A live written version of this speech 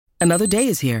Another day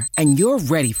is here, and you're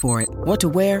ready for it. What to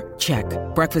wear? Check.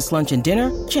 Breakfast, lunch, and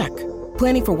dinner? Check.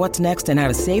 Planning for what's next and how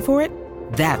to save for it?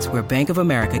 That's where Bank of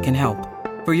America can help.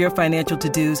 For your financial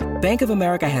to-dos, Bank of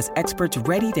America has experts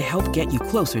ready to help get you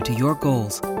closer to your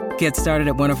goals. Get started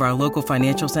at one of our local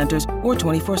financial centers or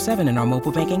 24/7 in our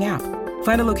mobile banking app.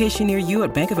 Find a location near you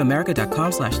at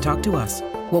bankofamerica.com/talktous.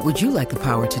 What would you like the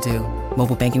power to do?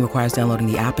 Mobile banking requires downloading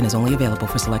the app and is only available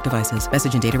for select devices.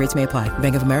 Message and data rates may apply.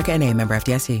 Bank of America N.A., member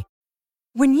FDIC.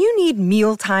 When you need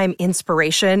mealtime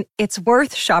inspiration, it's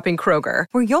worth shopping Kroger,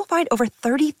 where you'll find over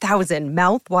 30,000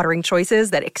 mouth-watering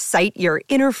choices that excite your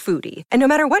inner foodie. And no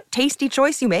matter what tasty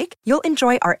choice you make, you'll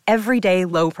enjoy our everyday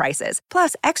low prices,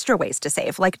 plus extra ways to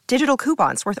save, like digital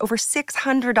coupons worth over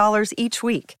 $600 each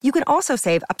week. You can also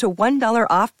save up to $1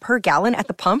 off per gallon at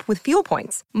the pump with fuel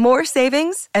points. More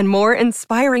savings and more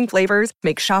inspiring flavors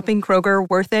make shopping Kroger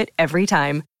worth it every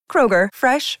time. Kroger,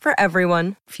 fresh for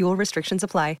everyone. Fuel restrictions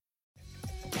apply.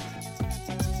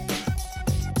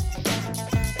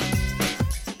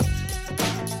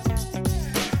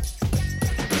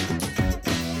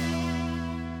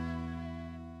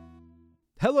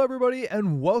 Hello, everybody,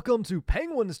 and welcome to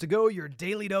Penguins to Go, your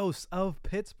daily dose of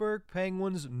Pittsburgh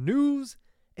Penguins news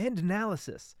and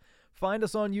analysis. Find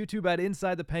us on YouTube at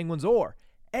Inside the Penguins or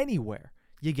anywhere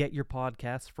you get your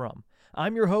podcasts from.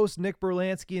 I'm your host, Nick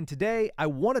Berlansky, and today I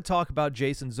want to talk about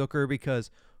Jason Zucker because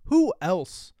who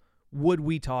else would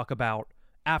we talk about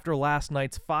after last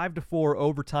night's 5-4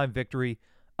 overtime victory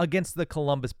against the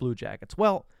Columbus Blue Jackets?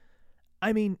 Well,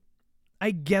 I mean, I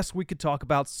guess we could talk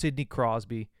about Sidney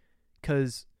Crosby,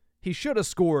 because he should have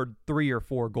scored 3 or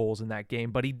 4 goals in that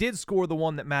game, but he did score the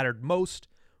one that mattered most,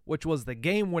 which was the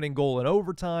game-winning goal in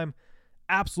overtime.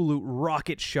 Absolute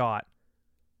rocket shot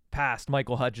past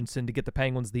Michael Hutchinson to get the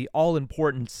Penguins the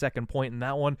all-important second point in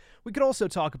that one. We could also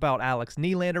talk about Alex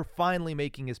Nylander finally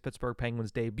making his Pittsburgh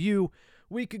Penguins debut.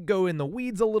 We could go in the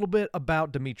weeds a little bit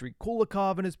about Dmitry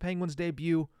Kulikov and his Penguins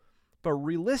debut, but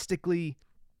realistically,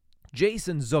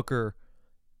 Jason Zucker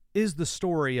is the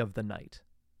story of the night.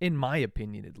 In my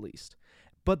opinion, at least.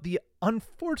 But the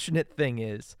unfortunate thing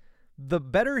is, the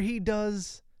better he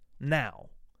does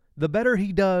now, the better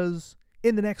he does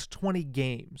in the next 20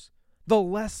 games, the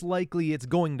less likely it's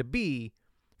going to be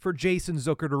for Jason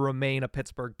Zucker to remain a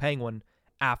Pittsburgh Penguin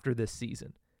after this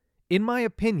season. In my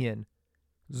opinion,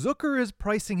 Zucker is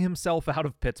pricing himself out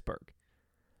of Pittsburgh.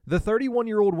 The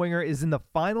 31-year-old winger is in the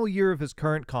final year of his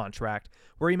current contract,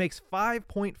 where he makes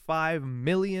 $5.5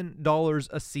 million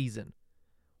a season.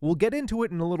 We'll get into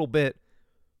it in a little bit,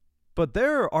 but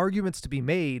there are arguments to be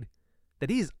made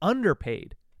that he's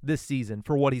underpaid this season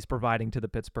for what he's providing to the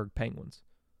Pittsburgh Penguins.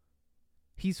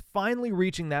 He's finally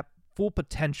reaching that full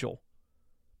potential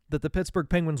that the Pittsburgh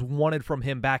Penguins wanted from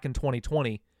him back in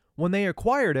 2020 when they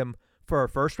acquired him for a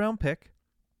first-round pick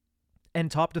and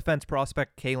top defense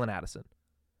prospect Calen Addison.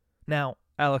 Now,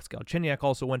 Alex Galchenyuk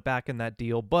also went back in that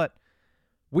deal, but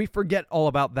we forget all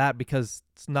about that because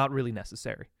it's not really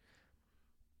necessary.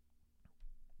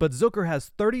 But Zucker has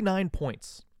 39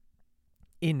 points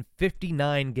in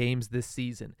 59 games this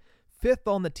season.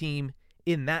 5th on the team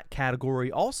in that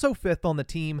category. Also 5th on the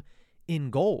team in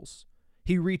goals.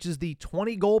 He reaches the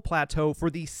 20-goal plateau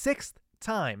for the 6th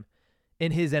time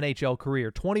in his NHL career.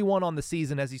 21 on the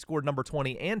season as he scored number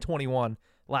 20 and 21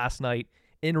 last night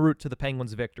en route to the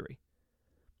Penguins' victory.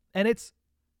 And it's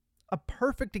a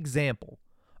perfect example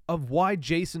of why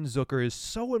Jason Zucker is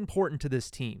so important to this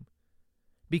team.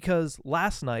 Because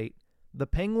last night, the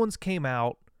Penguins came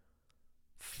out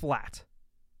flat.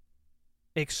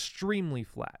 Extremely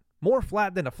flat. More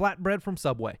flat than a flatbread from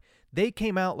Subway. They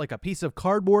came out like a piece of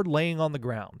cardboard laying on the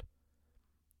ground.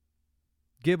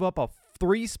 Give up a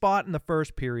 3 spot in the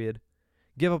first period.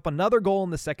 Give up another goal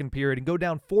in the second period and go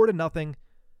down 4-0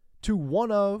 to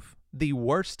one of the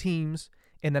worst teams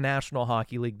in the National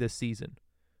Hockey League this season.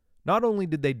 Not only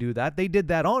did they do that, they did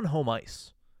that on home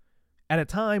ice. At a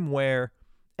time where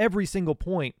every single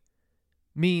point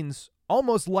means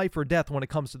almost life or death when it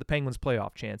comes to the Penguins'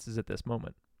 playoff chances at this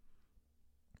moment.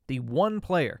 The one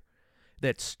player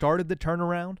that started the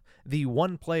turnaround, the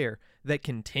one player that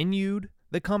continued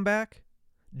the comeback,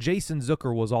 Jason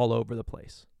Zucker was all over the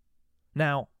place.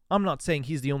 Now, I'm not saying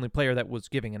he's the only player that was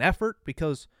giving an effort,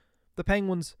 because the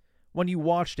Penguins, when you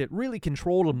watched it, really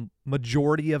controlled a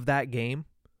majority of that game.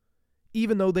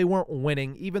 Even though they weren't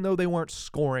winning, even though they weren't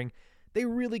scoring, they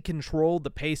really controlled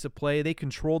the pace of play. They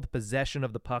controlled the possession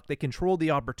of the puck. They controlled the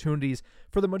opportunities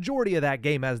for the majority of that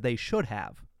game, as they should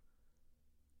have.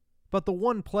 But the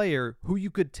one player who you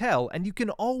could tell, and you can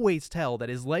always tell that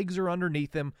his legs are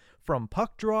underneath him from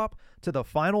puck drop to the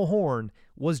final horn,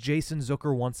 was Jason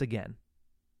Zucker once again.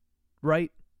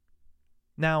 Right?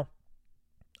 Now,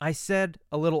 I said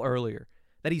a little earlier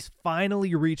that he's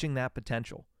finally reaching that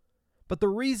potential. But the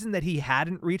reason that he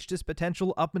hadn't reached his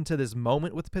potential up until this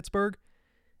moment with Pittsburgh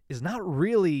is not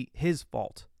really his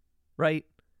fault, right?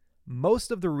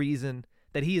 Most of the reason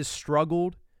that he has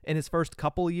struggled in his first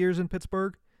couple of years in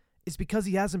Pittsburgh is because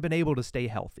he hasn't been able to stay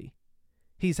healthy.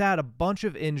 He's had a bunch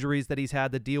of injuries that he's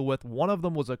had to deal with. One of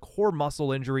them was a core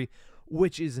muscle injury,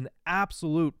 which is an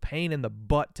absolute pain in the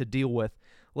butt to deal with.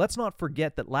 Let's not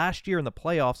forget that last year in the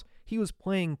playoffs, he was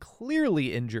playing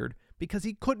clearly injured because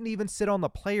he couldn't even sit on the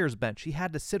player's bench. He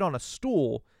had to sit on a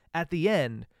stool at the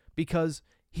end because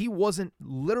he wasn't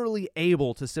literally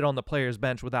able to sit on the player's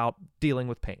bench without dealing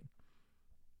with pain.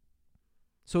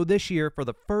 So this year, for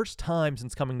the first time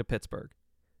since coming to Pittsburgh,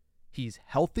 he's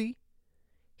healthy,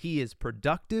 he is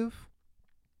productive,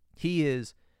 he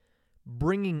is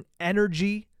bringing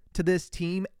energy to this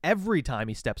team every time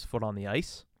he steps foot on the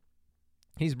ice.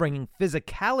 He's bringing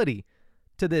physicality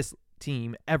to this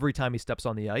team every time he steps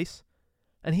on the ice.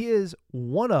 And he is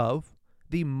one of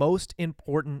the most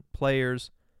important players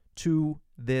to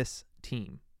this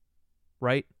team,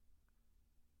 right?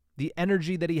 The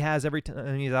energy that he has every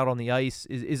time he's out on the ice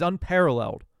is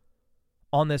unparalleled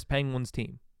on this Penguins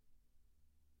team.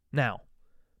 Now,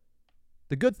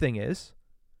 the good thing is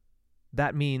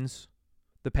that means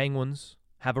the Penguins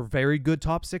have a very good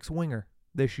top six winger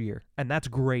this year, and that's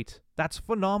great. That's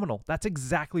phenomenal. That's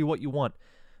exactly what you want.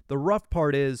 The rough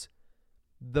part is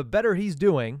the better he's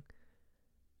doing,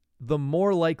 the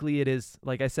more likely it is,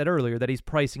 like I said earlier, that he's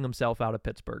pricing himself out of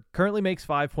Pittsburgh. Currently makes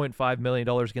 $5.5 million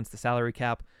against the salary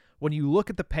cap. When you look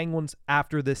at the Penguins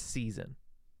after this season,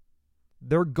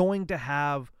 they're going to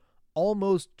have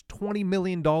almost $20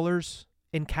 million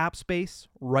in cap space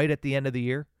right at the end of the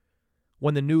year.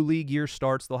 When the new league year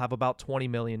starts, they'll have about $20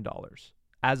 million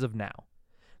as of now.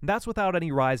 And that's without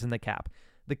any rise in the cap.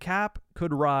 The cap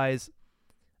could rise.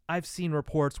 I've seen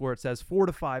reports where it says $4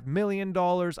 to $5 million.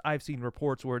 I've seen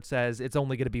reports where it says it's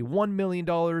only going to be $1 million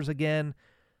again.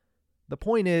 The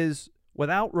point is,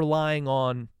 without relying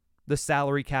on the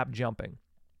salary cap jumping,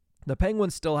 the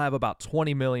Penguins still have about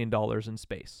 $20 million in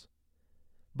space.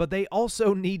 But they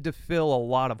also need to fill a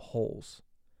lot of holes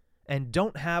and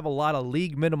don't have a lot of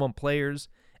league minimum players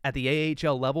at the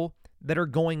AHL level that are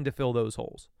going to fill those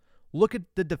holes. Look at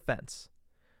the defense.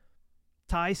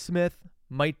 Ty Smith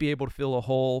might be able to fill a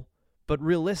hole, but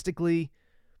realistically,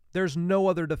 there's no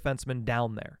other defenseman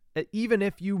down there. Even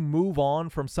if you move on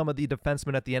from some of the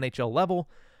defensemen at the NHL level,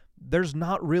 there's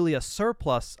not really a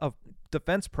surplus of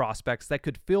defense prospects that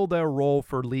could fill their role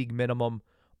for league minimum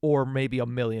or maybe $1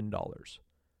 million.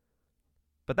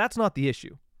 But that's not the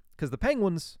issue, because the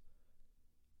Penguins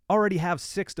already have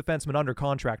 6 defensemen under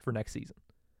contract for next season.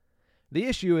 The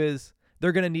issue is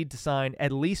they're going to need to sign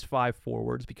at least 5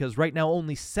 forwards, because right now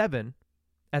only 7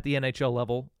 at the NHL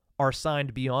level are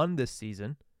signed beyond this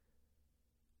season.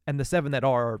 And the 7 that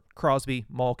are Crosby,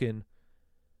 Malkin,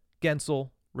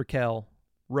 Gensel, Raquel,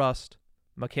 Rust,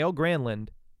 Mikael Granlund,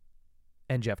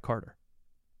 and Jeff Carter.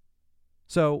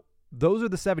 So those are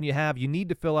the 7 you have. You need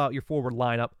to fill out your forward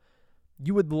lineup.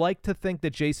 You would like to think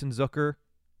that Jason Zucker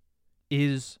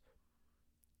is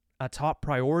a top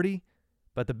priority,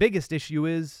 but the biggest issue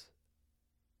is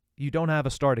you don't have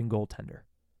a starting goaltender.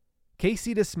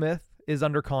 Casey DeSmith is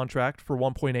under contract for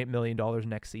 $1.8 million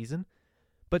next season,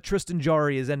 but Tristan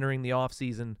Jarry is entering the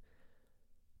offseason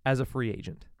as a free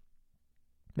agent,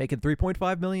 making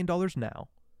 $3.5 million now.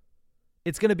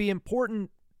 It's going to be important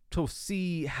to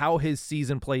see how his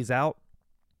season plays out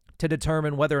to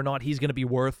determine whether or not he's going to be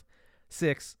worth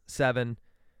 $6, $7,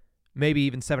 maybe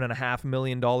even $7.5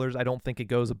 million. I don't think it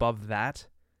goes above that.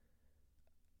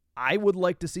 I would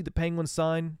like to see the Penguins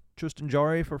sign Tristan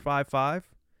Jarry for 5.5,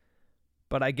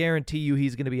 but I guarantee you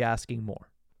he's going to be asking more.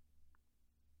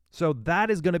 So that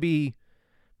is going to be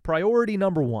priority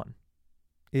number 1,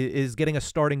 is getting a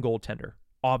starting goaltender,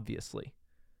 obviously.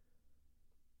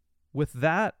 With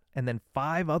that, and then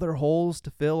 5 other holes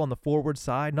to fill on the forward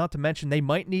side, not to mention they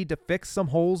might need to fix some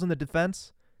holes in the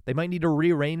defense. They might need to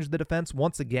rearrange the defense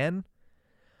once again.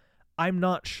 I'm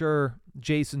not sure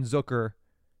Jason Zucker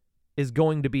is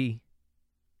going to be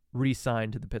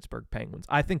re-signed to the Pittsburgh Penguins.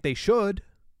 I think they should,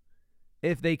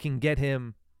 if they can get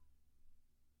him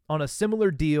on a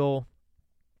similar deal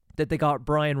that they got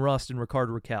Brian Rust and Rickard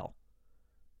Rakell.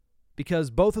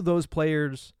 Because both of those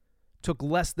players took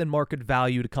less than market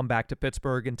value to come back to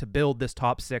Pittsburgh and to build this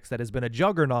top 6 that has been a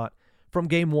juggernaut from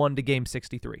Game 1 to Game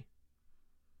 63.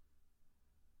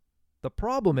 The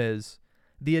problem is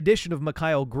the addition of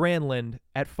Mikael Granlund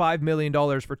at $5 million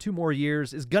for 2 more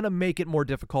years is going to make it more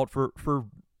difficult for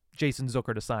Jason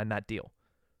Zucker to sign that deal,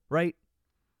 right?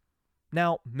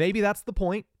 Now, maybe that's the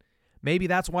point. Maybe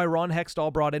that's why Ron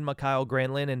Hextall brought in Mikael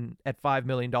Granlund at $5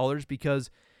 million, because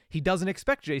he doesn't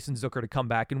expect Jason Zucker to come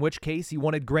back, in which case he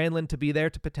wanted Granlund to be there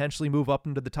to potentially move up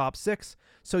into the top 6,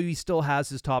 so he still has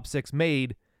his top 6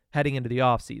 made heading into the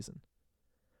offseason.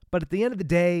 But at the end of the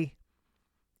day,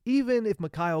 even if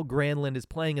Mikael Granlund is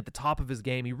playing at the top of his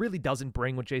game, he really doesn't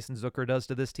bring what Jason Zucker does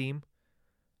to this team.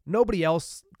 Nobody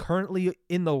else currently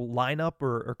in the lineup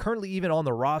or currently even on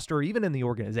the roster or even in the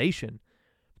organization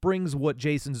brings what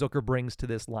Jason Zucker brings to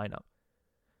this lineup.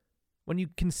 When you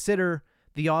consider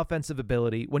the offensive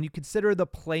ability, when you consider the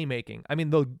playmaking, I mean,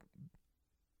 the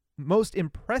most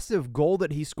impressive goal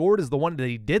that he scored is the one that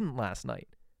he didn't last night,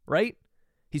 right?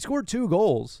 He scored 2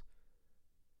 goals,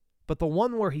 but the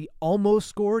one where he almost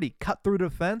scored, he cut through the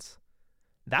defense,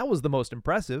 that was the most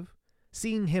impressive.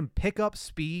 Seeing him pick up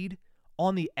speed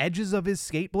on the edges of his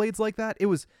skate blades like that, it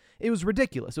was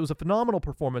ridiculous. It was a phenomenal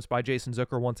performance by Jason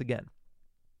Zucker once again.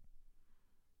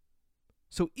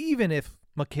 So even if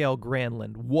Mikael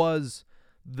Granlund was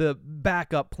the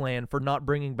backup plan for not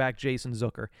bringing back Jason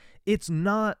Zucker, it's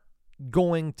not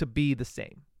going to be the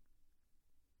same.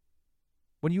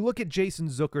 When you look at Jason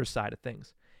Zucker's side of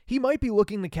things, he might be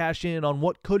looking to cash in on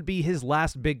what could be his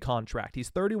last big contract. He's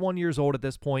 31 years old at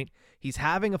this point. He's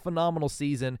having a phenomenal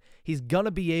season. He's going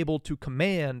to be able to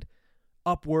command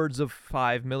upwards of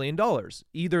 $5 million,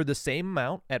 either the same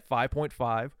amount at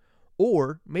 5.5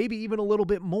 or maybe even a little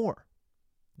bit more,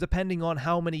 depending on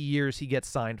how many years he gets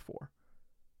signed for.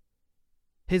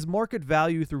 His market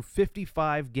value through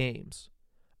 55 games,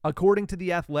 according to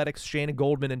the Athletics' Shannon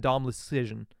Goldman and Dom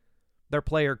Lucian, their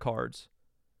player cards,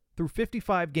 through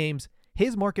 55 games,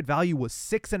 his market value was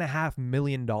 $6.5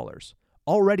 million,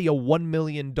 already a $1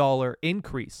 million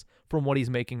increase from what he's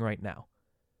making right now.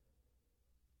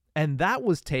 And that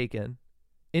was taken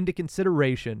into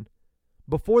consideration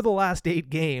before the last 8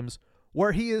 games,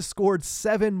 where he has scored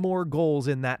 7 more goals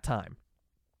in that time,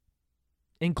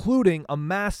 including a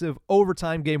massive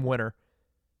overtime game winner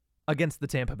against the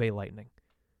Tampa Bay Lightning.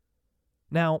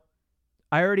 Now,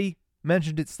 I already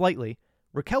mentioned it slightly.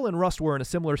 Rakell and Rust were in a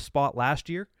similar spot last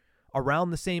year,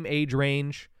 around the same age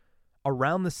range,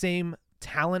 around the same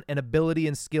talent and ability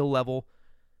and skill level,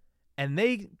 and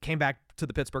they came back to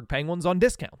the Pittsburgh Penguins on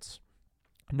discounts.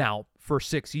 Now, for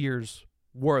 6 years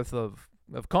worth of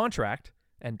contract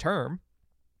and term,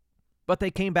 but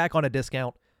they came back on a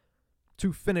discount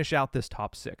to finish out this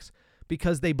top 6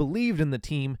 because they believed in the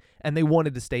team and they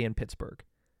wanted to stay in Pittsburgh.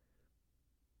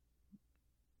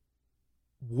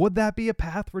 Would that be a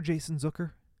path for Jason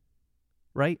Zucker?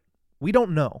 Right? We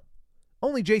don't know.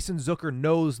 Only Jason Zucker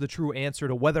knows the true answer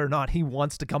to whether or not he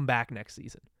wants to come back next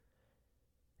season.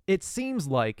 It seems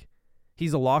like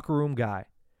he's a locker room guy.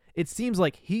 It seems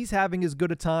like he's having as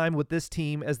good a time with this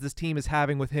team as this team is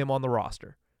having with him on the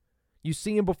roster. You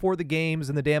see him before the games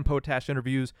in the Dan Potash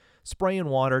interviews, spraying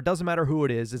water. Doesn't matter who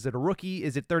it is. Is it a rookie?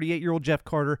 Is it 38-year-old Jeff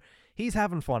Carter? He's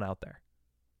having fun out there.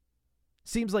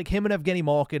 Seems like him and Evgeny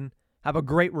Malkin have a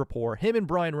great rapport. Him and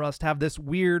Brian Rust have this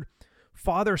weird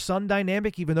father-son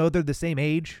dynamic, even though they're the same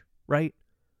age, right?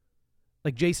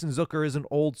 Like Jason Zucker is an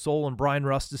old soul and Brian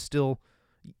Rust is still,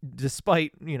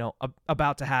 despite,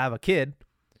 about to have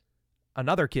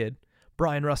another kid,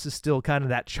 Brian Rust is still kind of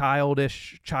that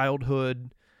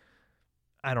childhood.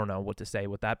 I don't know what to say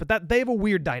with that, but that they have a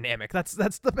weird dynamic. That's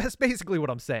basically what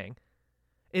I'm saying.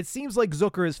 It seems like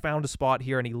Zucker has found a spot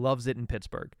here and he loves it in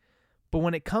Pittsburgh. But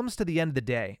when it comes to the end of the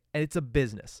day, and it's a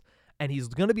business, and he's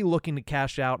going to be looking to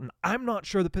cash out, and I'm not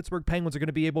sure the Pittsburgh Penguins are going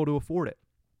to be able to afford it.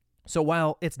 So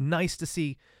while it's nice to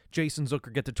see Jason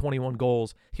Zucker get to 21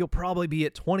 goals, he'll probably be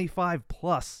at 25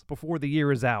 plus before the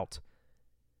year is out.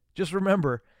 Just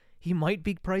remember, he might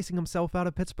be pricing himself out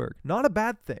of Pittsburgh. Not a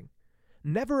bad thing.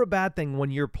 Never a bad thing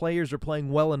when your players are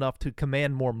playing well enough to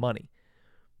command more money.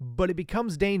 But it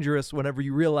becomes dangerous whenever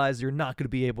you realize you're not going to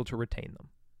be able to retain them.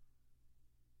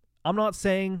 I'm not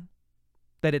saying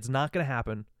that it's not going to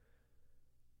happen.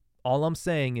 All I'm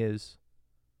saying is,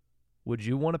 would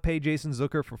you want to pay Jason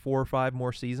Zucker for 4 or 5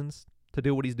 more seasons to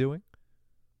do what he's doing?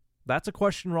 That's a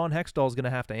question Ron Hextall is going to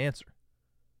have to answer.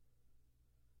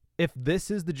 If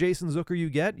this is the Jason Zucker you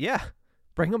get, yeah,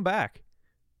 bring him back.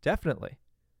 Definitely.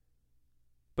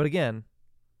 But again,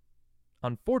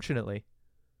 unfortunately,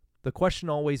 the question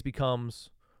always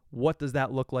becomes, what does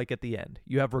that look like at the end?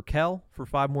 You have Rakell for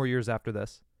 5 more years after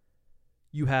this.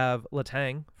 You have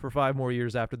Letang for 5 more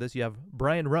years after this. You have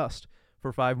Brian Rust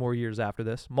for 5 more years after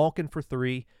this. Malkin for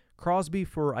 3. Crosby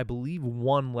for, I believe,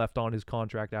 1 left on his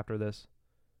contract after this.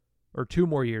 Or 2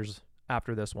 more years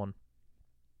after this one.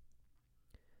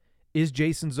 Is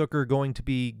Jason Zucker going to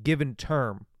be given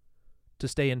term to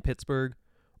stay in Pittsburgh?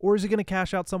 Or is he going to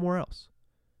cash out somewhere else?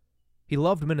 He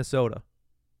loved Minnesota.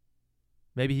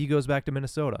 Maybe he goes back to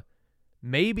Minnesota.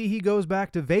 Maybe he goes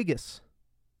back to Vegas,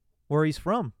 where he's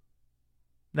from.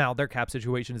 Now, their cap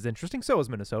situation is interesting. So is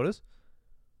Minnesota's.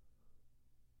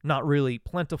 Not really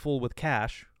plentiful with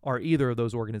cash are either of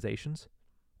those organizations.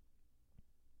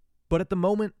 But at the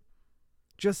moment,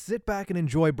 just sit back and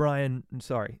enjoy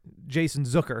Jason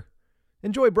Zucker.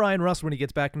 Enjoy Brian Rust when he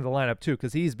gets back into the lineup too,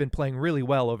 because he's been playing really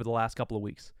well over the last couple of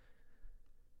weeks.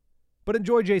 But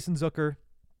enjoy Jason Zucker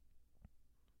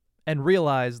and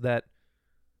realize that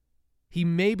he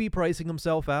may be pricing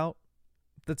himself out.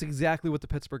 That's exactly what the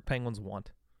Pittsburgh Penguins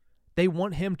want. They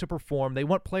want him to perform. They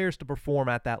want players to perform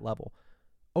at that level.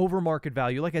 Over market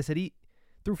value. Like I said,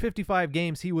 through 55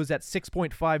 games, he was at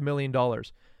 $6.5 million.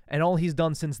 And all he's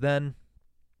done since then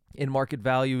in market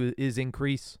value is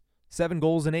increase. 7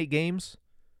 goals in 8 games.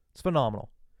 It's phenomenal.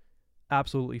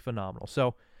 Absolutely phenomenal.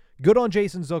 So, good on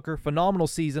Jason Zucker. Phenomenal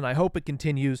season. I hope it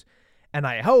continues. And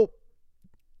I hope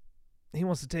he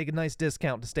wants to take a nice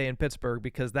discount to stay in Pittsburgh,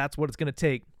 because that's what it's going to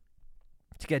take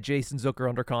to get Jason Zucker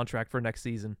under contract for next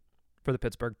season for the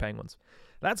Pittsburgh Penguins.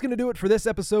 That's going to do it for this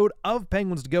episode of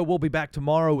Penguins to Go. We'll be back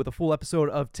tomorrow with a full episode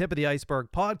of Tip of the Iceberg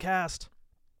podcast.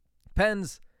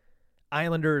 Pens,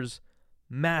 Islanders,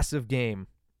 massive game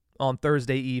on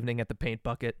Thursday evening at the Paint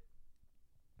Bucket.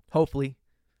 Hopefully,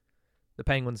 the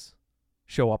Penguins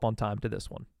show up on time to this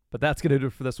one. But that's going to do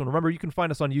it for this one. Remember, you can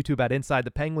find us on YouTube at Inside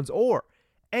the Penguins or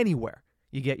anywhere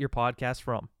you get your podcast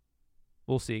from.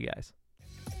 We'll see you guys.